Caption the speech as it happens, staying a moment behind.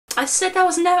I said there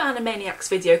was no Animaniacs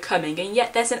video coming, and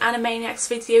yet there's an Animaniacs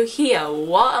video here.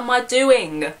 What am I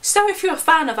doing? So if you're a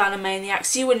fan of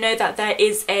Animaniacs, you would know that there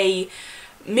is a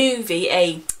movie,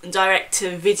 a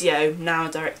direct-to-video, now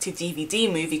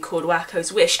direct-to-DVD movie called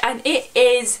Wacko's Wish, and it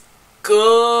is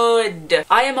good.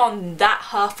 I am on that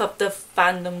half of the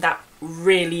fandom that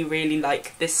really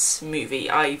like this movie.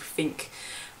 I think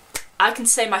I can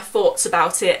say my thoughts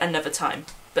about it another time,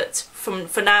 but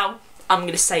for now I'm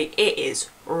going to say it is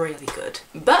really good.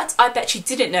 But I bet you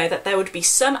didn't know that there would be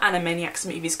some Animaniacs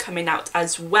movies coming out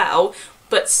as well,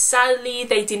 but sadly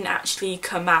they didn't actually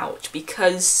come out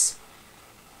because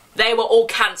they were all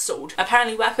cancelled.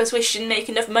 Apparently Wacko's Wish didn't make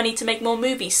enough money to make more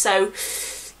movies, so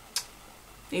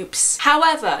oops.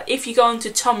 However, if you go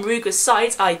onto Tom Ruger's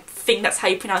site, I think that's how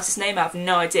you pronounce his name, I have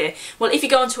no idea. Well, if you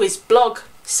go onto his blog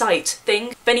site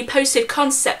thing, then he posted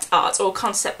concept art or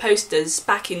concept posters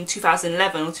back in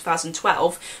 2011 or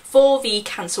 2012 for the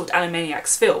cancelled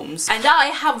Animaniacs films. And I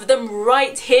have them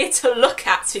right here to look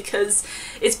at because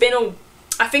it's been all...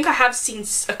 I think I have seen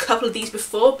a couple of these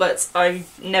before, but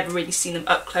I've never really seen them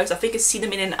up close. I think I've seen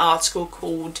them in an article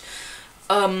called,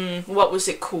 what was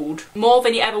it called? More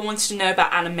Than You Ever Wanted to Know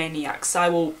About Animaniacs. I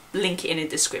will link it in the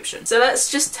description. So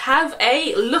let's just have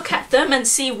a look at them and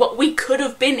see what we could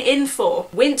have been in for.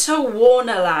 Winter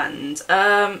Wonderland.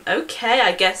 Okay,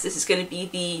 I guess this is going to be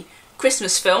the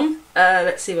Christmas film.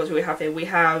 Let's see what do we have here. We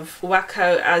have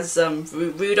Wacko as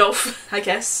Rudolph, I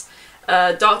guess.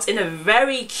 Dot in a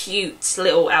very cute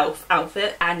little elf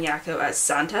outfit, and Yakko as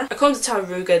Santa. According to Tom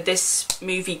Ruger, this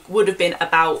movie would have been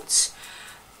about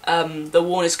the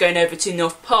Warners going over to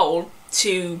North Pole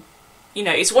to, you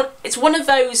know, it's one of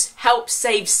those help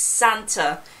save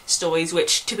Santa stories,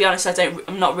 which to be honest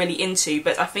I'm not really into,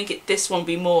 but I think this one would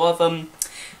be more of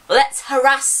let's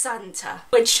harass Santa,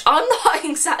 which I'm not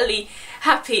exactly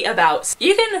happy about.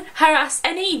 You can harass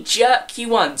any jerk you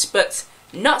want, but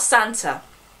not Santa.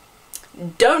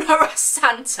 Don't harass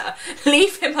Santa.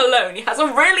 Leave him alone. He has a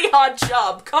really hard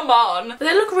job. Come on. But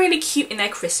they look really cute in their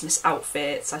Christmas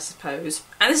outfits, I suppose.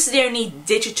 And this is the only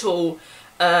digital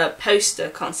poster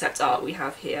concept art we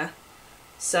have here.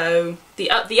 So the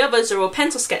others are all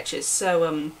pencil sketches.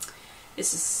 So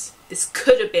this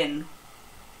could have been...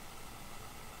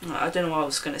 I don't know what I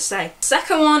was going to say.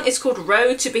 Second one is called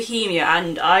Road to Bohemia,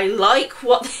 and I like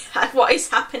what is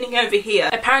happening over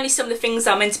here. Apparently some of the things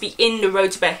that are meant to be in the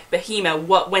Road to Bohemia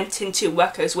what went into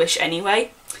Wacko's Wish anyway.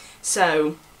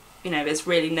 So, you know, there's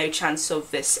really no chance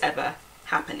of this ever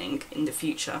happening in the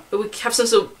future. But we have some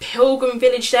sort of pilgrim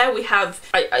village there. We have,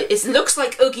 it looks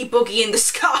like Oogie Boogie in the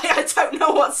sky. I don't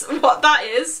know what that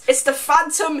is. It's the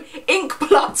Phantom ink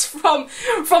blot from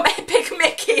Epic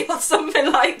Mickey or something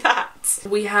like that.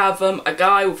 We have a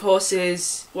guy with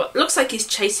horses. What looks like he's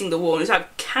chasing the Warners. We have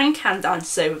Can-Can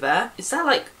dance over there. Is that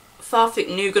like Farfik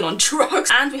Nougat on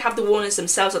drugs? And we have the Warners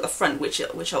themselves at the front, which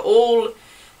are all...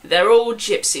 They're all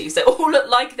gypsies. They all look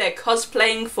like they're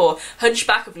cosplaying for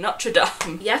Hunchback of Notre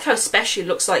Dame. Yakko especially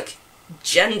looks like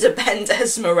gender bend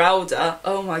Esmeralda.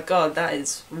 Oh my god, that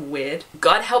is weird.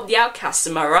 God help the outcasts,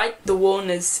 am I right? The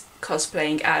Warners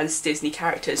cosplaying as Disney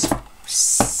characters.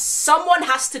 Someone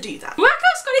has to do that.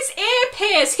 Wacko's got his ear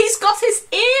pierced. He's got his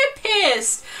ear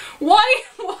pierced. Why?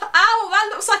 Ow, that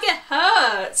looks like it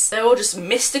hurts. They're all just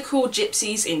mystical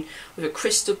gypsies with a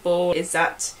crystal ball. Is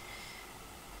that...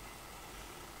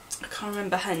 I can't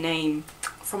remember her name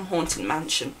from Haunted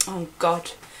Mansion. Oh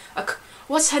god.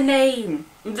 What's her name?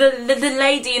 The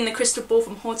lady in the crystal ball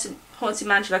from Haunted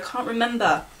Mansion. I can't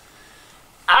remember.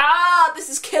 Ah, this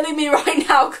is killing me right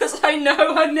now because I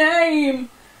know her name.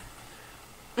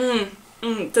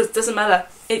 Doesn't matter.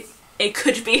 It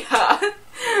could be her.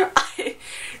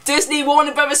 Disney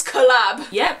Warner Brothers collab.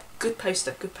 Yep. Good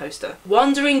poster, good poster.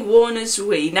 Wandering Warner's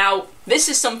Wii. Now, this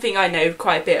is something I know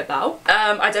quite a bit about.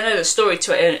 I don't know the story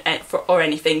to it or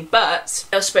anything, but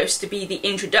it was supposed to be the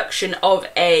introduction of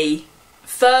a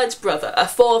third brother, a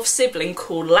fourth sibling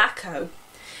called Lacko.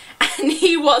 And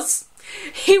he was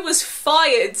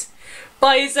fired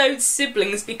by his own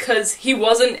siblings because he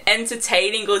wasn't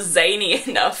entertaining or zany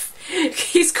enough.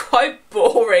 He's quite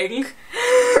boring.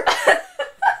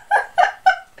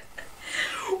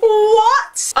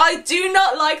 What? I do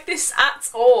not like this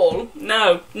at all.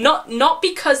 No, not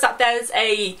because that there's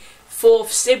a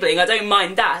fourth sibling, I don't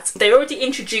mind that. They already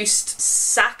introduced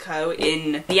Sacco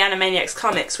in the Animaniacs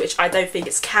comics, which I don't think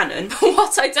is canon.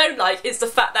 What I don't like is the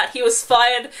fact that he was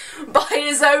fired by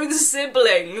his own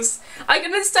siblings. I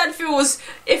can understand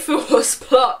if it was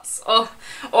plots or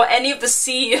any of the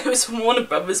CEOs from Warner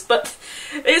Brothers, but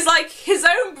it's like his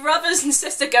own brothers and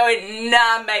sister going,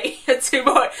 nah mate, you're too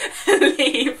much,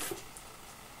 leave.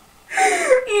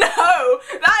 No,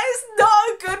 that is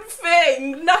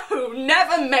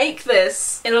make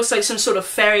this? It looks like some sort of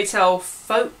fairy tale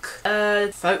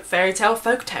fairy tale,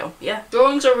 folk tale, yeah.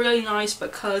 Drawings are really nice,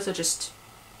 but colours are just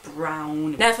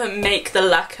brown. Never make the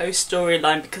Lacko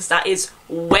storyline because that is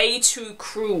way too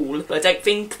cruel. I don't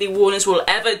think the Warners will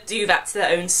ever do that to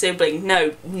their own sibling.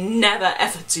 No, never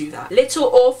ever do that. Little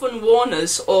Orphan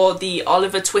Warners, or the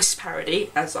Oliver Twist parody,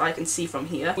 as I can see from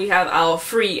here. We have our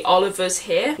 3 Olivers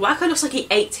here. Wacko looks like he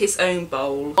ate his own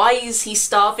bowl. Why is he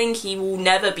starving? He will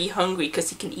never be hungry because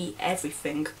he can eat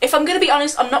everything. If I'm gonna be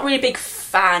honest, I'm not really a big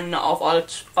fan of Oliver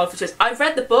Twist. I've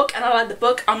read the book and I like the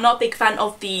book. I'm not a big fan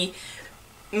of the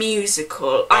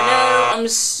musical. I know, I'm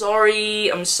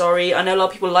sorry, I know a lot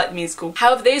of people like the musical.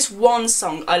 However, there's one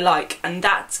song I like, and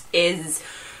that is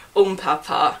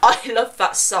Papa. I love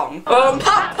that song. Papa,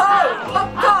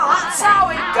 that's how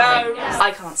it goes.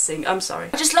 I can't sing, I'm sorry.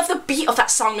 I just love the beat of that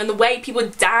song and the way people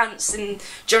dance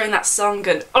during that song,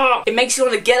 and it makes you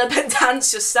want to get up and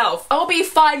dance yourself. I'll be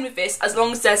fine with this as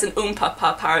long as there's an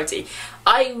Papa parody.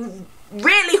 I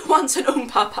really want an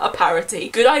Papa parody.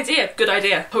 Good idea, good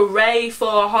idea. Hooray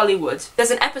for Hollywood.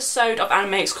 There's an episode of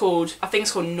Animaniacs called, I think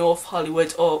it's called North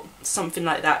Hollywood or something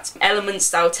like that. Elements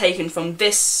that were taken from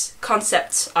this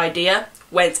concept idea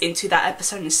went into that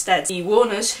episode instead. The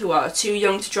Warners, who are too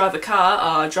young to drive a car,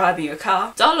 are driving a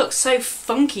car. Doll looks so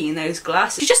funky in those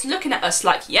glasses. She's just looking at us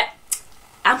like, yep,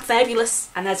 I'm fabulous.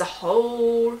 And there's a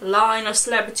whole line of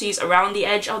celebrities around the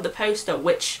edge of the poster,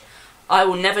 which I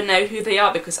will never know who they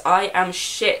are because I am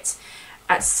shit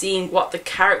at seeing what the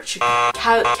character...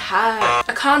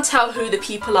 I can't tell who the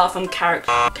people are from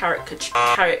caricatures.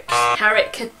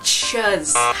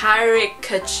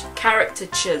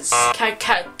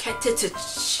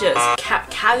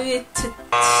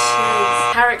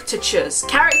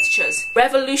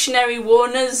 Revolutionary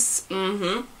Warners.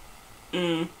 I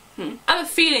have a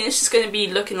feeling this is going to be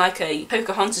looking like a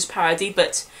Pocahontas parody,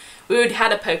 but we already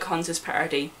had a Pocahontas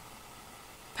parody.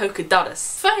 Polka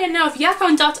Dottus. Funny enough, Yakko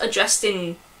and Dot are dressed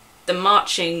in the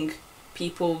marching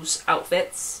people's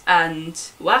outfits, and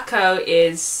Wacko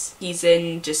he's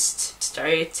in just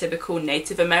stereotypical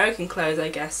Native American clothes, I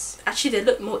guess. Actually, they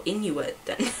look more Inuit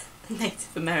than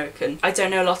Native American. I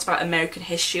don't know a lot about American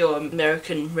history or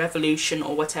American Revolution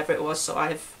or whatever it was, so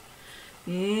I have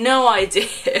no idea.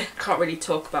 Can't really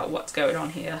talk about what's going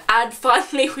on here. And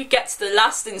finally we get to the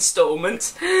last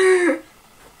installment.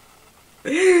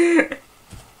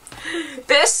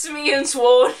 This means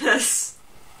Warners.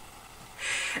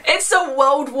 It's a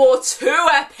World War II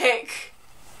epic.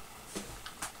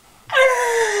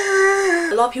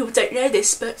 A lot of people don't know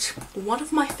this, but one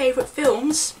of my favourite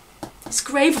films is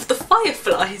Grave of the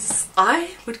Fireflies.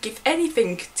 I would give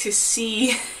anything to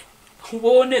see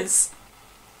Warners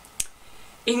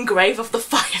in Grave of the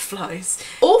Fireflies.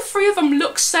 All 3 of them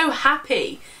look so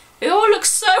happy. They all look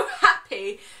so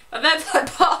happy. And they're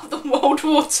like part of the World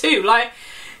War II. Like,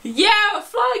 yeah, we're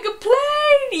flying a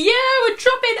plane! Yeah, we're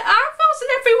dropping arrows at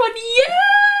everyone!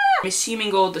 Yeah! I'm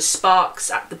assuming all the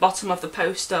sparks at the bottom of the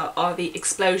poster are the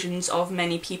explosions of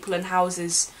many people and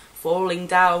houses falling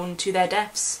down to their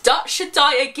deaths. Dot should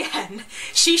die again.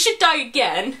 She should die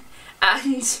again.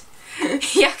 And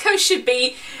Yakko should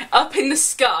be up in the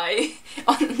sky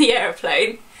on the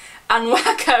aeroplane. And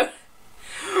Wacko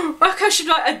should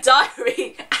write a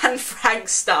diary, Anne Frank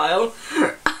style.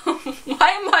 Why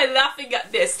am I laughing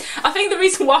at this? I think the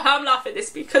reason why I'm laughing at this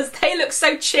is because they look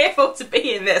so cheerful to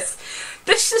be in this.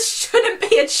 This just shouldn't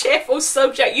be a cheerful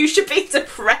subject. You should be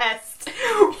depressed.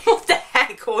 What the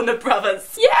heck, Warner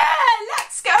Brothers? Yeah,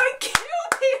 let's go and kill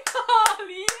people.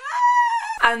 Yeah.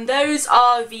 And those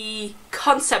are the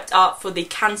concept art for the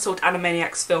cancelled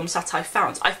Animaniacs films that I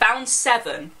found. I found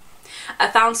 7. I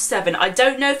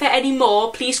don't know if there are any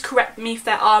more. Please correct me if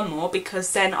there are more,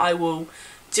 because then I will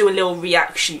do a little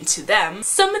reaction to them.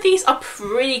 Some of these are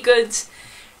pretty good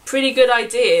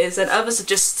ideas, and others are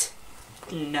just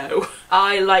no.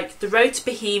 I like The Road to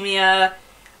Bohemia,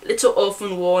 Little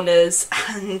Orphan Warners,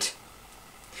 and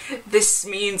This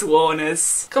Means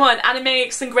Warners. Come on,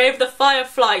 Animaniacs and Grave of the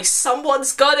Fireflies,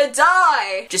 someone's gotta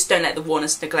die! Just don't let the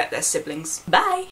Warners neglect their siblings. Bye!